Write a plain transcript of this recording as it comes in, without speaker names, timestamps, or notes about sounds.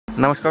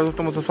नमस्कार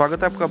दोस्तों, तो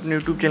स्वागत है आपका अपने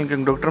YouTube चैनल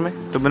कैरिंग डॉक्टर में।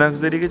 तो बिना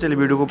किसी देरी के चलिए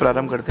वीडियो को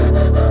प्रारंभ करते हैं।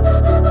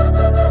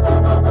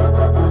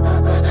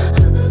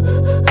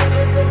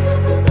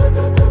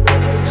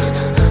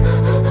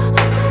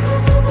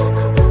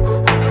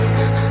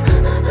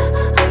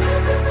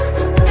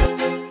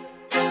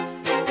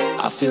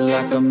 I feel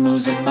like I'm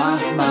losing my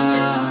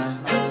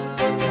mind.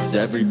 Is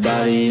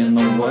everybody in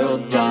the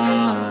world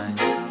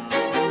blind?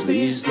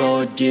 Please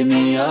Lord give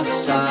me a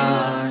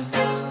sign,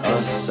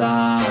 a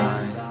sign.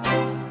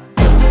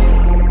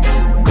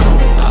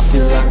 I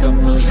feel like I'm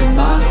losing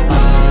my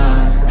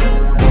mind.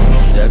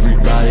 Is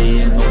everybody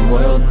in the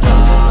world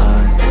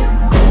blind?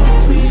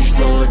 Please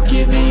Lord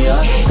give me a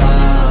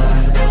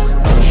sign,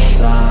 a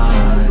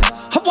sign.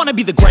 I wanna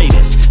be the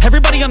greatest.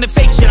 Everybody on the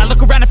fake shit. I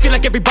look around and feel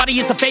like everybody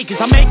is the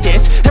fakest. I make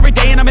this every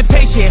day and I'm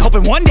impatient,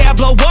 hoping one day I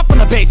blow up from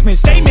the basement.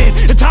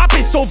 Statement, the top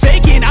is so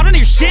vacant. I don't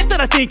hear shit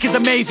that I think is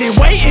amazing.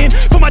 Waiting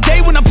for my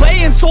day when I'm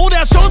playing sold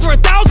out shows for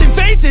 1,000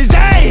 faces.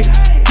 Hey,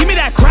 give me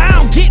that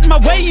crown, get in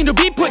my way and to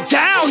be put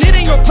down. It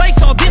ain't your place,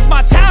 no, this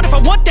my town. If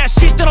I want that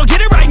shit, then I'll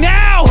get it right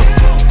now.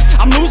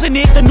 I'm losing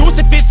it, the noose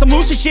it fits, some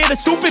losing shit, a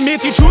stupid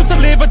myth. You choose to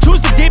live or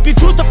choose to dip, you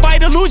choose to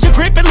fight or lose your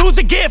grip and lose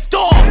a gift.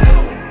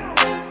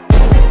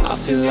 I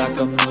feel like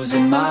I'm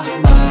losing my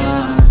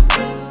mind.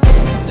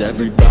 Is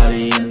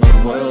everybody in the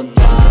world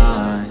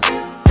blind?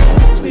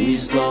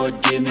 Please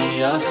Lord give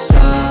me a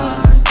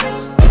sign,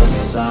 a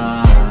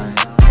sign.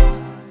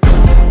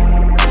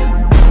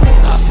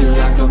 I feel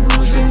like I'm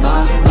losing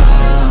my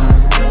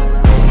mind.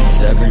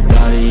 Is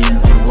everybody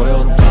in the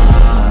world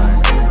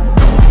blind?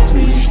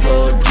 Please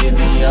Lord give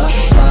me a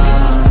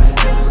sign,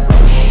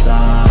 a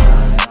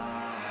sign.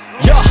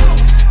 Yeah,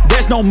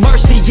 there's no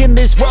mercy in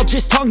this world,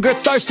 just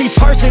hunger-thirsty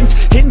persons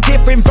in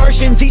different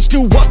versions. Each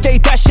new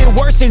update, that shit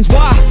worsens.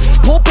 Why?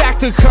 Pull back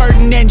the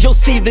curtain and you'll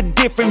see the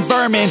different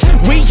vermin.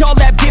 We all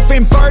have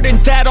different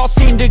burdens that all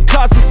seem to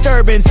cause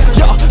disturbance.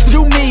 Yo, so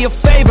do me a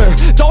favor,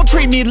 don't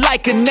treat me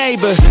like a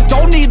neighbor.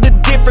 Don't need the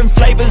different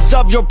flavors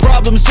of your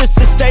problems just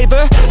to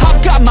savor.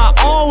 I've got my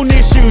own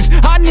issues,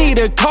 I need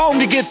a comb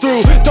to get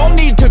through. Don't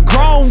need to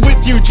groan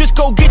with you, just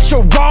go get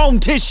your own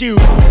tissue.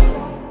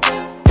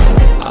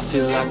 I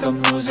feel like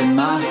I'm losing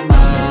my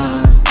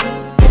mind.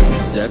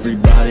 Is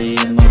everybody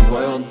in the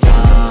world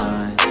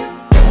blind?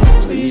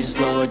 Please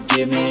Lord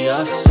give me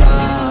a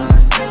sign,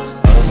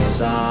 a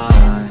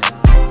sign.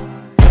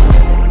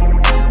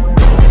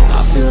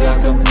 I feel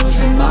like I'm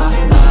losing my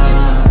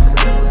mind.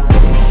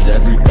 Is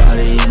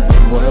everybody in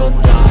the world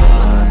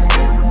blind?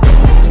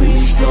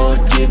 Please Lord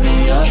give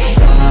me a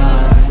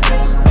sign,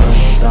 a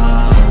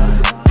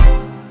sign.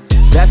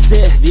 That's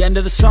it, the end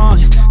of the song.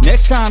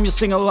 Next time you'll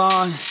sing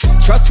along.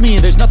 Trust me,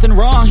 there's nothing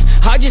wrong.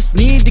 I just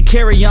need to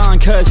carry on,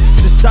 cause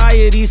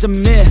society's a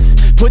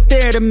myth put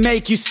there to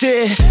make you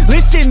sit.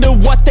 Listen to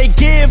what they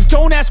give.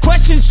 Don't ask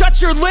questions,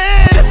 shut your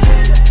lid.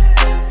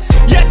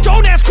 Yeah,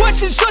 don't ask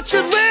questions, shut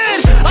your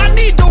lid. I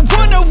need to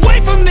run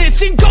away from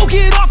this and go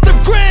get off the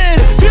grid.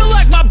 Feel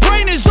like my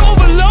brain is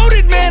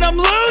overloaded, man, I'm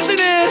losing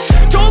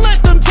it. Don't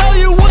let them tell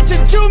you what to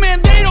do,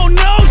 man, they don't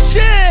know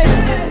shit.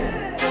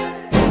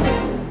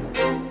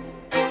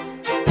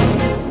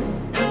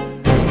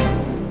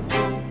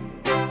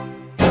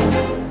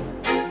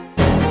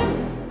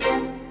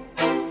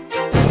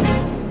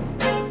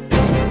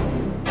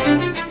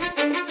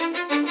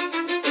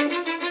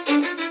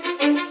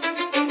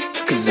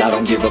 Cause I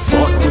don't give a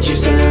fuck what you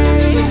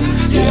say.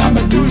 Yeah,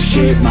 I'ma do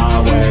shit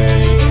my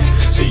way.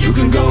 So you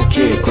can go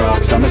kick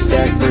rocks, I'ma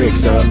stack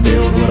bricks up,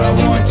 build what I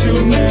want to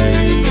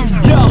make.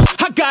 Yo,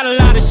 I got a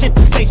lot of shit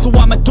to say, so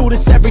I'ma do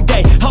this every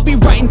day. I'll be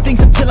writing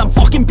things until I'm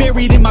fucking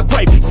buried in my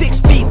grave. 6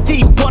 feet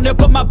deep under,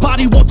 but my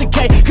body won't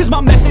decay. Cause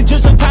my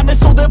messages are timeless,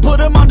 so they'll put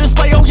them on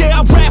display. Oh yeah,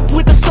 I rap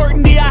with a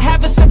certainty, I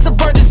have a sense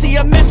of urgency.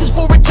 A message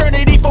for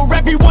eternity, for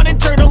everyone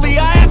internally.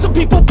 I had some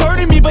people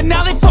burning me, but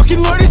now they fucking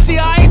learn to see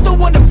I ain't the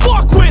one to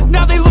fuck with.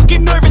 Now they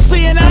looking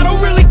nervously, and I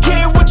don't really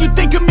care what you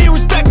think of me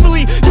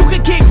respectfully. You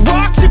can kick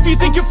rocks if you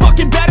think you're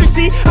fucking better,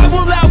 see. I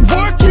will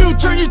outwork you,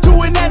 turn you to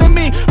an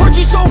enemy. Hurt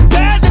you so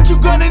bad that you're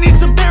gonna need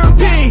some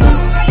therapy.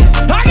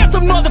 I got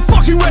the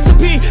motherfucking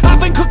recipe. I've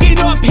been cooking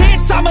up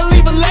hits, I'ma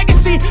leave a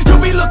legacy.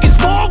 You'll be looking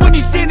small when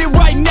you're standing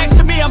right next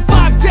to me. I'm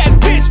 5'10",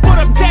 bitch, but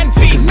I'm 10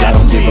 feet. Cause I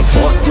don't give a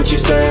fuck what you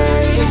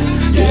say.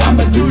 Yeah,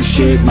 I'ma do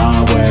shit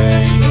my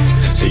way.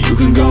 So you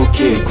can go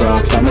kick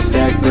rocks, I'ma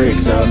stack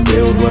bricks up,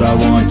 build what I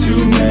want to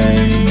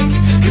make.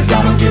 Cause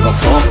I don't give a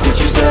fuck what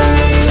you say.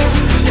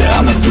 Yeah,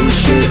 I'ma do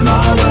shit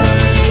my way.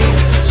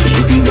 So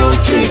you can go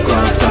kick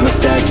rocks, I'ma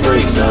stack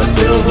bricks up,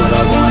 build what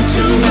I want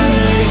to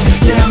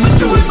make. Yeah, I'ma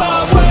do it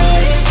my way.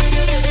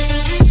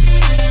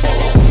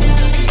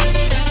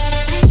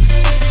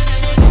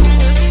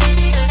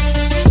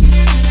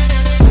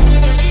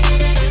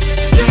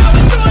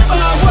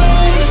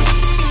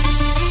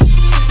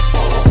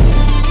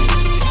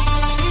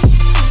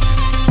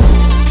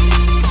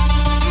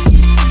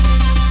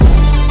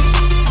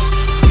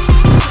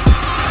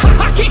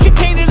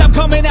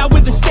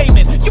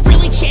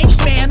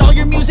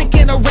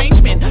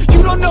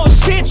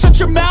 Shut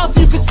your mouth,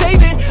 you can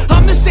save it.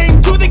 I'm the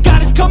same dude that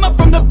got his come up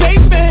from the base.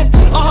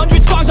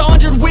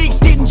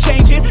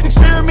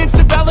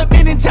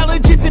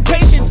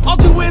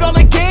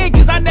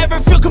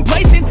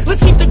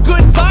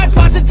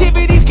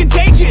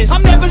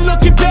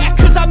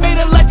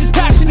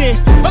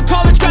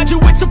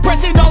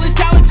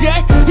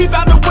 We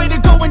found a way to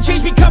go and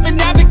change, become an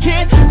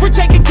advocate for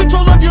taking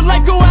control of your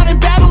life, go out and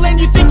battle. And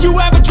you think you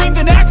have a dream,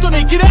 then act on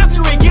it. Get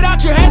after it, get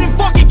out your head and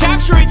fucking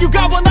capture it. You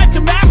got one life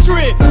to master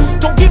it.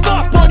 Don't give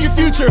up on your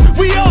future,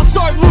 we all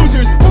start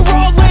losers. We're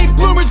all late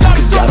bloomers,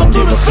 gotta struggle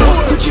through the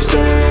sewer. What you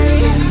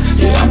say,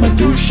 yeah, I'ma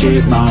do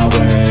shit my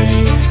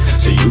way.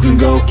 So you can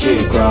go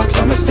kick rocks,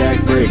 I'ma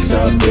stack bricks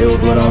up,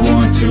 build what I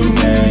want to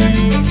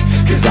make.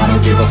 Cause I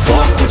don't give a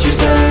fuck what you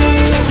say,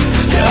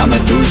 yeah,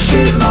 I'ma do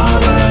shit my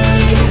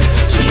way.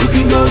 So you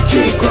can go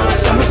kick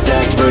rocks, I'ma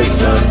stack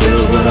bricks up,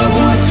 build what I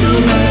want to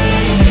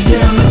make.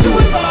 Yeah, I'ma do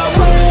it my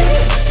way.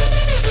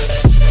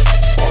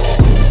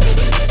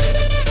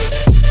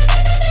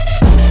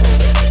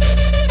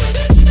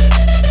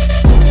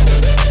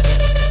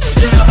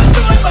 Yeah, I'ma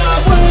do it my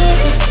way.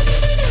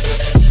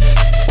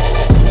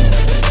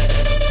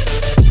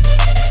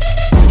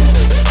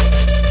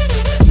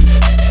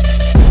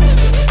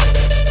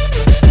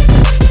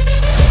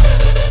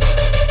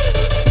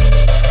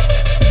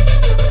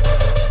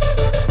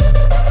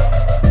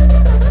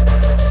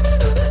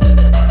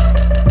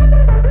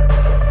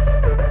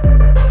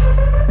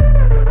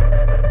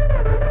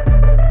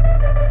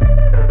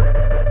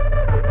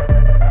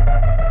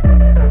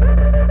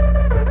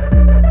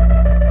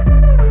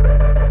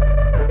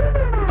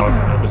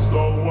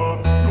 Slow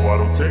up, no I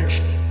don't take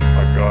shit.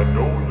 I got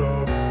no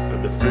love for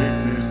the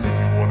fakeness. If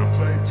you wanna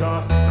play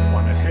tough and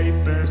wanna hate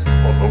this,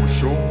 I'll always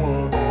show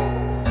up.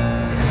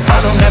 I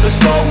don't ever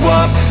slow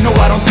up, no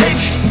I don't take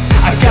shit.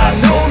 I got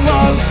no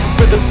love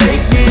for the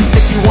fakeness.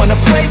 If you wanna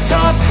play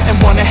tough and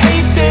wanna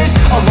hate this,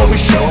 I'll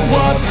always show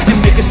up and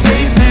make a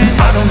statement.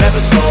 I don't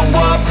ever slow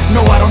up,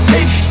 no I don't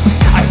take shit.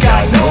 I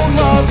got no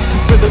love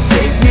for the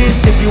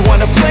fakeness. If you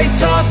wanna play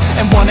tough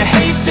and wanna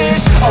hate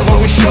this, I'll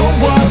always show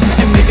up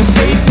and make a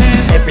statement.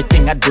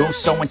 Everything I do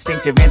so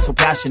instinctive and so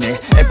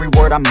passionate. Every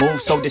word I move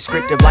so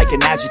descriptive like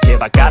an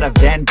adjective. I got a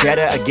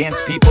vendetta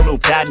against people who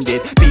patented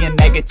being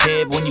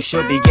negative when you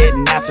should be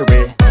getting after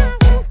it.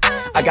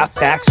 I got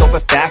facts over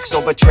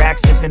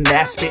tracks, this and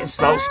that. Spitting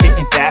slow,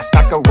 spitting fast.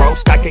 I could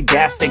roast, I could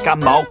gas. Think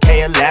I'm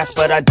okay at last,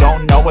 but I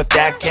don't know if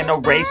that can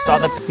erase all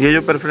the. ये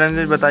जो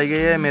preference बताई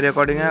गई है मेरे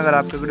according है। अगर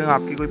आपके according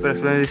आपकी कोई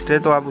प्रेफरेंस लिस्ट है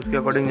तो आप उसके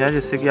अकॉर्डिंग जाएं,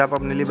 जिससे कि आप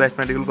अपने लिए बेस्ट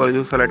मेडिकल कॉलेज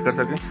को सेलेक्ट कर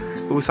सकें।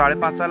 क्योंकि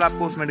 5.5 साल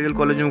आपको उस मेडिकल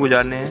कॉलेज में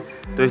गुजारने हैं,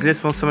 तो इसलिए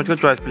सोच समझ कर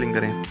चॉइस फिलिंग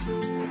करें।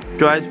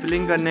 चॉइस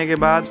फिलिंग करने के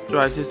बाद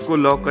चॉइसेस को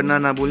लॉक करना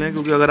ना भूलें,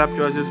 क्योंकि अगर आप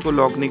चॉइसेस को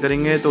लॉक नहीं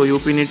करेंगे तो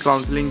यूपी नीट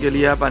काउंसलिंग के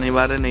लिए आप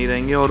अनिवार्य नहीं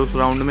रहेंगे और उस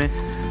राउंड में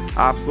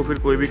आपको फिर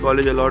कोई भी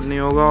कॉलेज अलॉट नहीं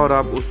होगा और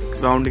आप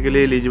उस राउंड के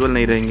लिए एलिजिबल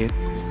नहीं रहेंगे।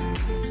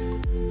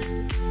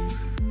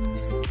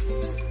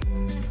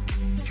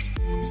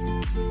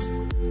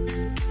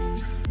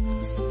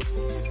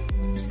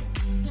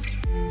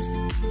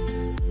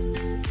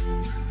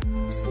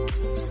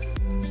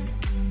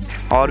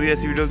 और भी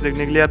ऐसी वीडियोस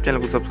देखने के लिए आप चैनल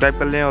को सब्सक्राइब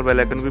कर लें और बेल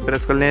आइकन भी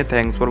प्रेस कर लें।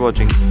 Thanks for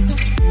watching.